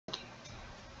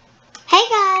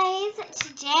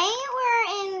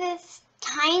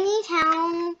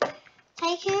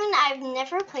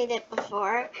never played it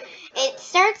before. It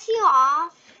starts you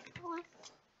off with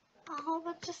a whole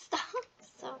bunch of stuff.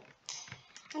 So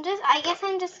I guess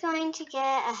I'm just going to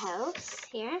get a house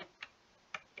here.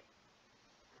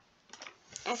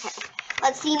 Okay,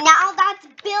 let's see. Now that's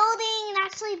building. It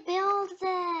actually builds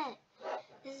it.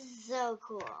 This is so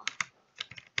cool.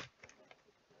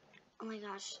 Oh my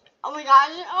gosh. Oh my gosh.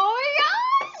 Oh my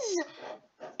gosh.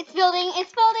 It's building.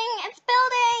 It's building. It's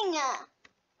building.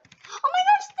 Oh my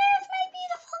gosh. There's my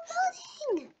beautiful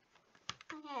building.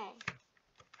 Okay.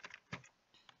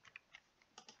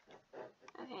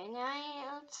 Okay, now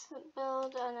let's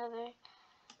build another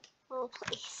little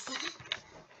place.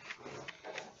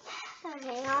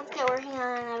 Okay, now let's get working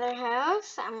on another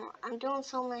house. I'm doing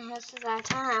so many houses at a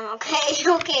time. Okay,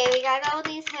 okay, we got all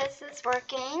these houses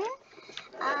working.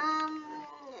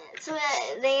 So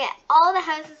all the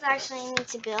houses actually need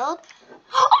to build.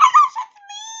 Oh my gosh, that's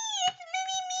me! It's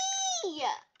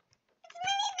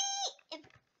mini me! It's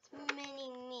mini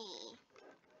me.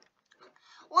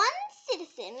 One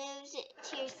citizen moves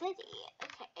to your city.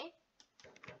 Okay.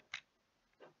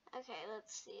 Okay,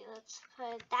 let's see. Let's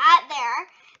put that there.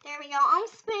 There we go. I'm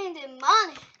spending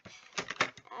money.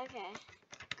 Okay.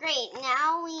 Great.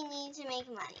 Now we need to make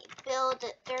money. Build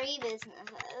 3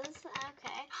 businesses.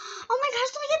 Okay. Oh my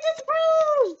gosh, look at this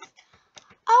roof!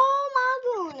 Oh my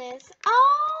goodness.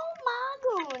 Oh my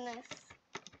goodness.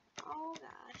 Oh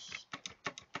gosh.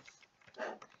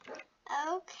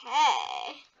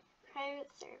 Okay.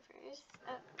 Private servers.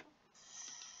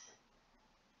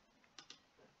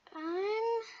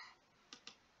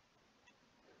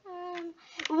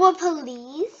 What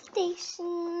police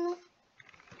station?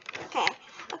 Okay,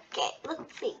 okay,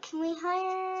 let's see. Can we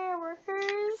hire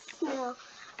workers? No.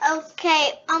 Okay,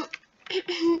 well, I'm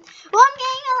getting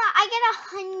a lot. I get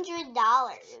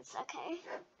 $100. Okay.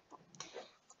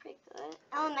 That's pretty good.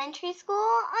 Elementary school?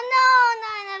 Oh no,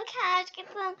 not enough cash. Get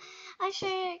some. I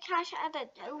should cash at the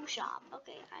dough shop.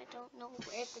 Okay, I don't know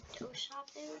where the dough shop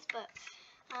is, but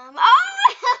oh, I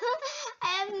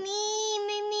have me.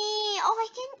 Oh, I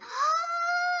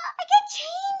can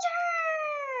change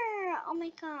her. Oh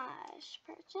my gosh,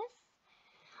 purchase.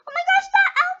 Oh my gosh, that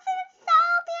outfit is so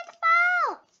beautiful.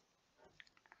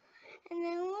 And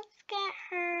then let's get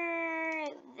her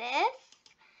this.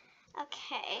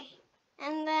 Okay,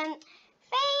 and then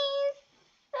face.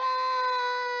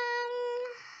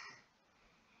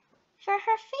 For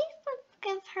her face, let's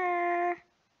give her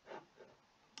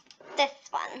this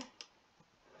one.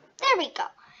 There we go.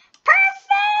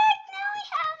 Perfect! Now we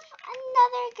have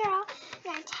another girl in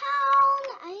our town.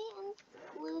 I am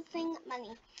losing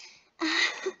money.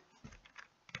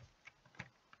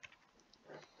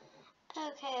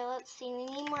 Okay, let's see. We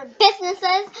need more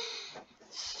businesses.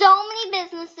 So many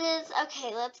businesses.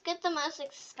 Okay, let's get the most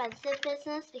expensive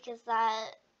business because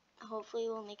that hopefully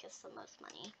will make us the most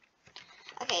money.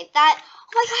 Okay, that.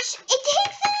 Oh my gosh, it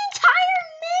takes an entire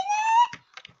minute?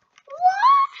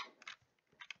 What?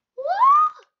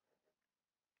 What?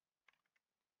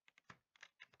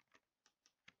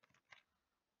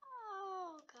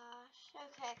 Oh gosh.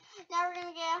 Okay. Now we're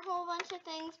gonna get a whole bunch of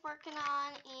things working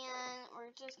on, and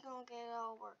we're just gonna get it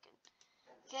all working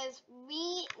because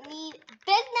we need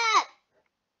business.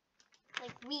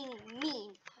 Like we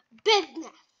need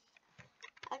business.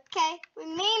 Okay, we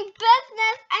mean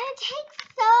business, and it takes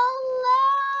so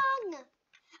long.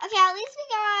 Okay, at least we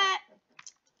got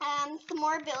some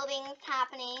more buildings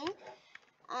happening.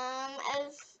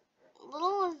 As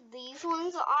little as these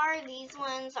ones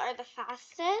are the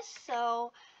fastest,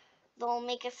 so they'll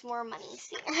make us more money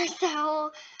sooner.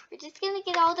 So we're just gonna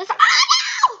get all this. Oh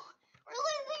no! We're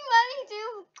losing money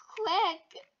too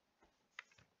quick.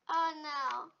 Oh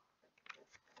no.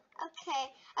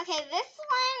 Okay, this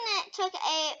one took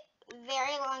a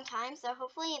very long time, so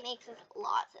hopefully it makes us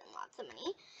lots and lots of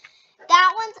money.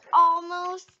 That one's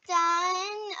almost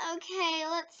done. Okay,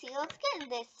 let's see. Let's get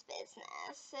this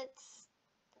business.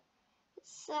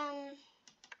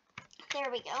 There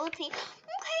we go. Let's see.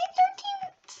 Okay, 13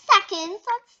 seconds.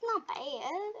 That's not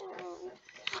bad.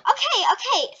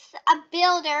 Okay. So a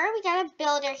builder. We got a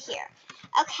builder here.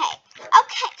 Okay. I will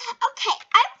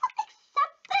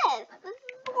accept this. This is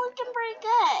looking pretty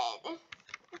good.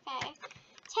 Okay.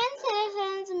 10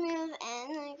 citizens move in.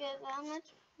 I get that much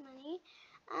money.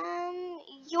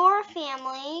 Your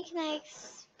family. Can I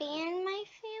expand my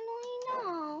family?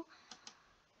 No.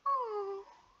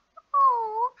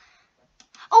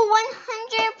 Oh,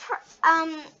 100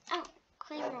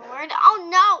 claim reward. Oh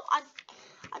no,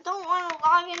 I don't want to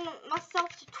log in myself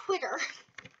to Twitter.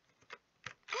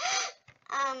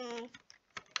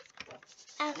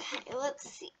 Okay, let's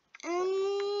see.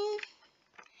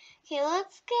 Okay,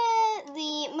 let's get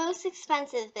the most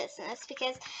expensive business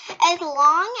because as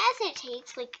long as it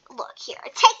takes, like, look here,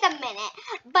 it takes a minute,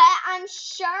 but I'm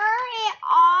sure it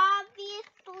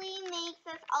obviously makes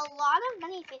us a lot of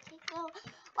money if it takes so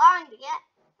long to get.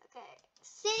 Okay,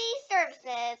 city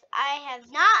services. I have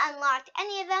not unlocked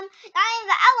any of them. Not even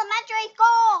the elementary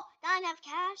school. Not enough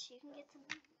cash. You can get some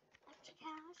extra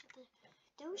cash at the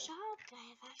dough shop. I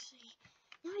have actually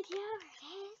no idea where it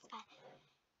is, but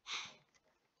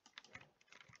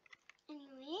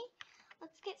anyway,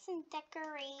 let's get some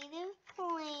decorative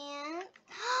plants.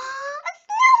 A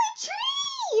snowy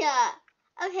tree!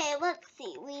 Okay, let's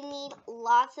see. We need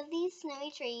lots of these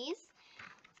snowy trees.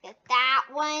 Let's get that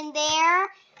one there.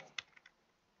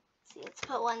 Let's see, let's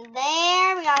put one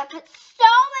there. We gotta put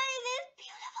so many of these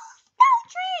beautiful snow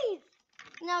trees.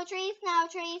 Snow trees, snow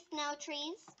trees, snow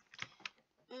trees.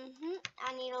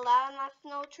 I need a lot of my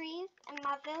snow trees in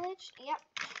my village. Yep.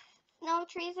 Snow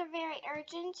trees are very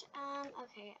urgent.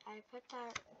 Okay, I put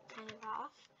that kind of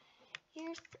off.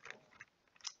 Here's,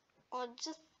 well,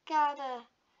 just gotta,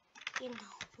 you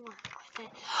know, work with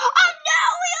it. Oh no,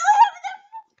 we don't have enough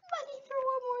money for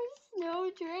one more snow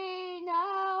tree.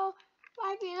 No,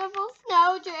 my beautiful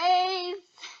snow trees.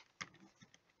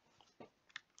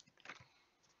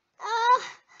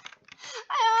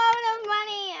 I don't have enough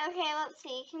money. Okay, let's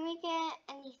see. Can we get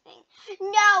anything?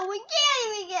 No, we can't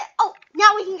even get. Oh,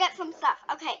 now we can get some stuff.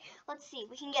 Okay, let's see.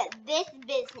 We can get this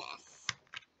business.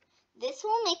 This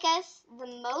will make us the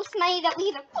most money that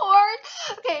we can afford.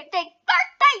 Okay, take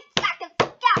 30 seconds to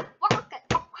get working.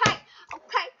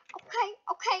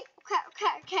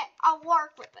 Okay. I'll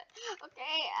work with it.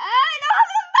 Okay, I don't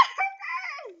have the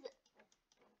burgers.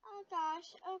 Oh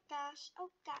gosh.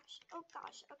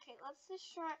 Okay, let's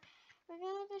destroy. We're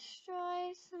gonna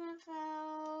destroy some of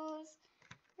those.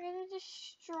 We're gonna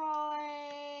destroy.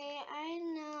 I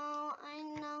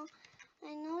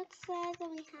know it says that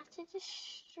we have to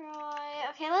destroy.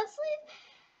 Okay, let's leave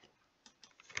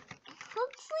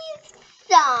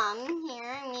some here.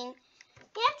 I mean,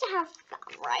 we have to have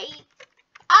some, right?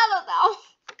 I don't know.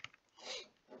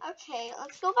 Okay,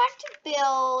 let's go back to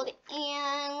build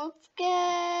and let's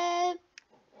get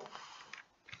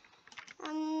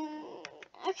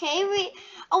okay,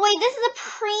 oh wait, this is a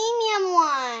premium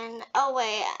one. Oh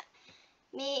wait,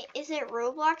 is it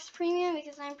Roblox premium?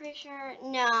 Because I'm pretty sure,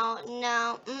 no.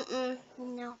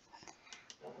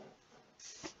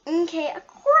 Okay, a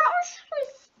grocery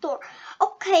store.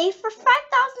 Okay, for $5,000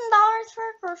 for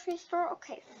a grocery store.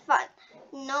 Okay, fun.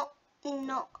 No.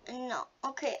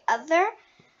 Okay, other.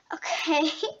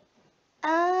 Okay.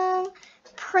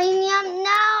 Premium.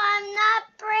 No, I'm not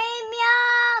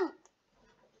premium.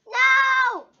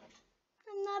 No,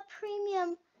 I'm not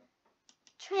premium.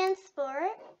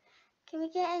 Transport. Can we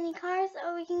get any cars?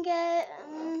 Oh, we can get.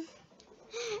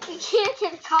 We can't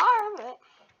get a car, but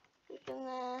we can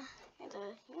kind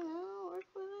of, you know, work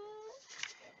with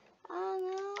it. I don't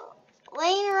know.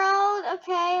 Lane road.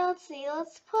 Okay, let's see.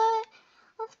 Let's put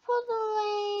the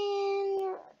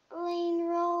lane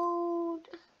road.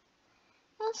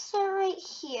 Let's start right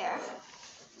here.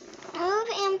 Move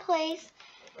in place.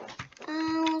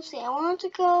 Let's see. I want to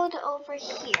go to over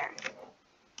here.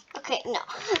 Okay, no,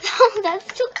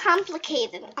 that's too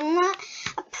complicated. I'm not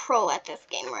a pro at this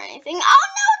game or anything. Oh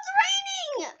no, it's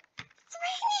raining! It's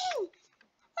raining!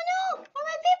 Oh no, are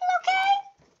my people okay?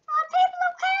 Are my people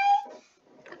okay?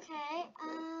 Okay,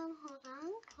 hold on,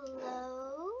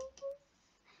 close.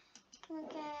 Can we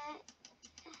get,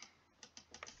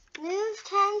 move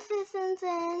 10 citizens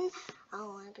in.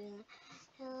 Oh, I didn't.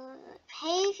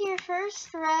 Pave your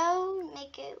first row,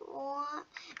 made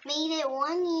it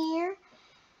 1 year.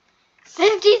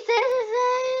 50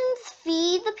 citizens,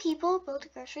 feed the people, build a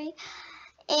grocery,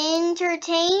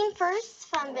 entertain first,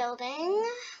 fun building.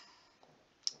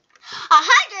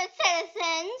 100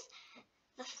 citizens,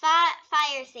 the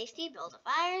fire safety, build a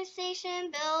fire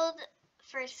station, build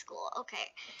first school.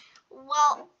 Okay,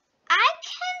 well, I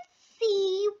can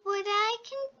see what I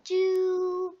can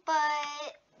do,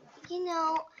 but, you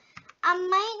know, I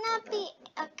might not be,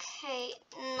 okay,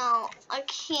 no, I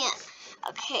can't.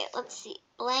 Okay, let's see.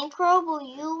 Blank row, will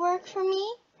you work for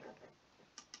me?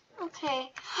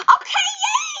 Okay. Okay,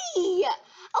 yay!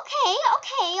 Okay,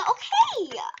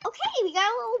 we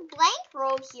got a little blank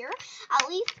row here. At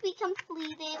least we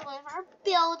completed one of our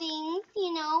buildings,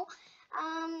 you know.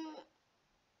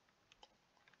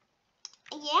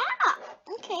 Yeah.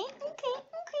 Okay,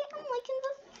 I'm liking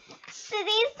the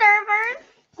city servers.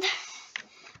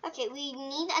 Okay, we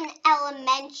need an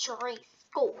elementary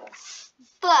school.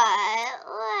 But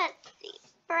let's see.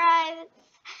 Private.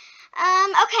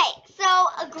 Okay, so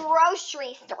a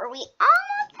grocery store. We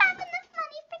almost have enough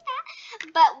money for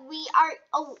But we are,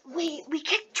 oh wait, we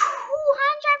get 200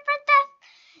 for this.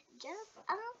 Just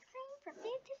on screen for 50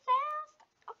 fast.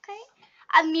 Okay.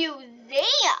 A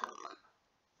museum.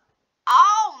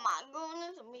 Oh my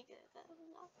goodness.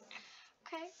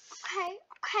 Okay.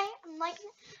 I'm liking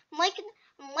it.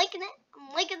 I'm liking it.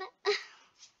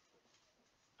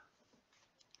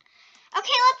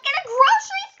 Okay, let's get a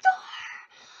grocery store.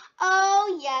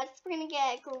 Oh yes, we're gonna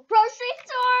get grocery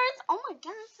stores. Oh my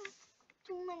gosh, that's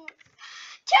too many.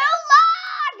 Too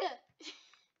long!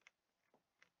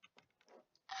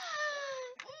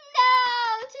 No,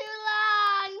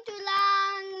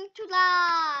 too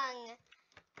long.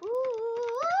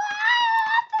 Ooh,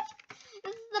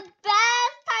 this is the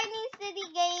best tiny city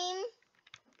game.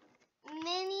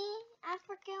 Mini, I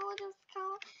forget what it's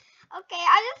called. Okay,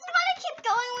 I just want to keep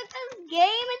going with this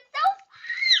game. It's so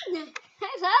fun. I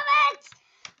love it.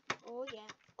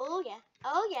 Oh yeah.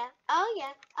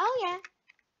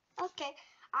 Okay,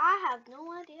 I have no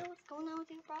idea what's going on with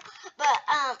you, bro. But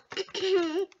I love this.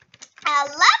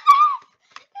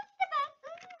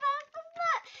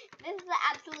 This is the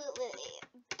absolutely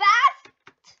best.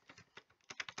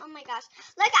 Oh my gosh!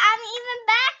 Like I'm even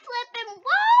backflipping.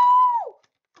 Whoa!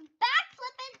 I'm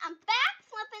backflipping.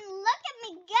 Look at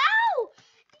me go!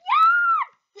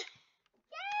 Yes!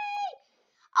 Yay!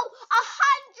 Oh, 100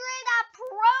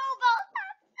 approvals.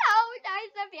 That's so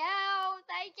nice of you.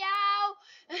 Thank you.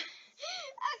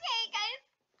 Okay, guys.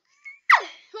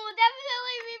 We'll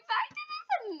definitely be back to this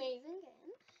amazing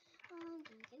game.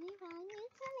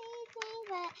 It's amazing,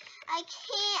 but I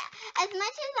can't. As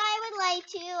much as I would like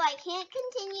to, I can't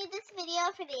continue this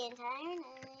video for the entire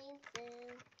night. So,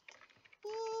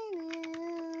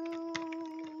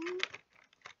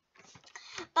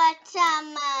 but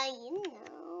you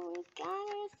know, we got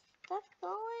our stuff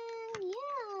going.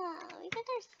 Yeah, we got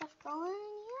our stuff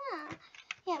going.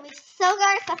 Yeah, we still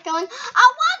got our stuff going. I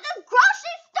want the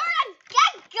grocery store to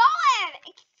get going.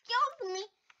 Excuse me.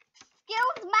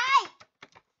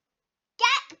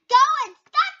 Get going.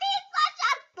 Stop being such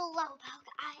a slowpoke.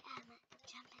 I am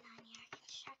jumping on your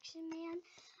construction man.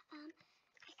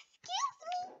 Excuse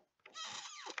me.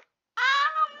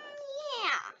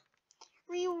 Yeah.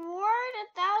 Reward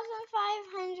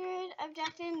 1,500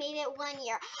 objective made it 1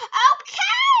 year.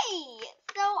 Okay.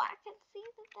 So I can see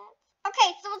that's okay.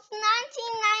 So it's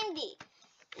 1990.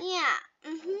 Yeah.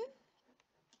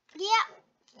 Yeah.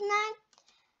 It's not.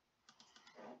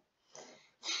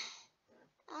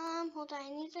 Hold on. I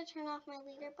need to turn off my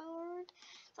leaderboard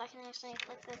so I can actually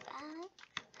click this up.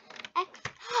 Oh,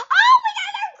 we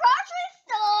got our grocery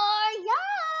store.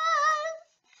 Yes.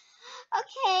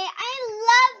 Okay, I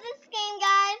love this game,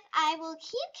 guys. I will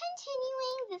keep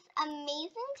continuing this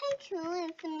amazing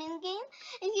tycoon. It's a min game.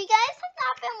 If you guys have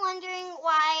not been wondering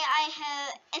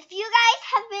if you guys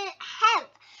have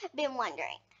been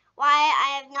wondering why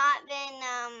I have not been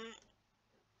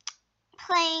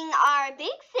playing our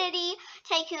big city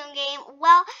tycoon game,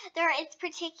 well, there is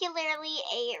particularly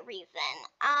a reason.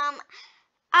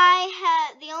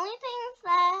 The only things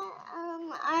that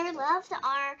are left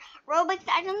are Robux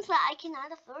items that I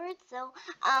cannot afford. So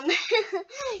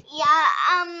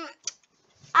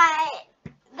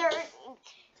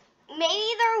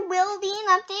maybe there will be an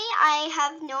update. I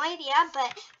have no idea,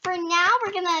 but for now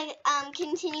we're gonna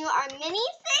continue our mini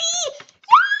city.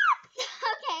 Yes!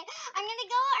 Okay, I'm gonna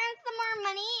go earn some more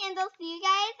money, and I'll see you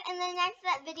guys in the next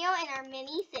video in our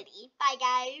mini city. Bye,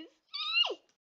 guys.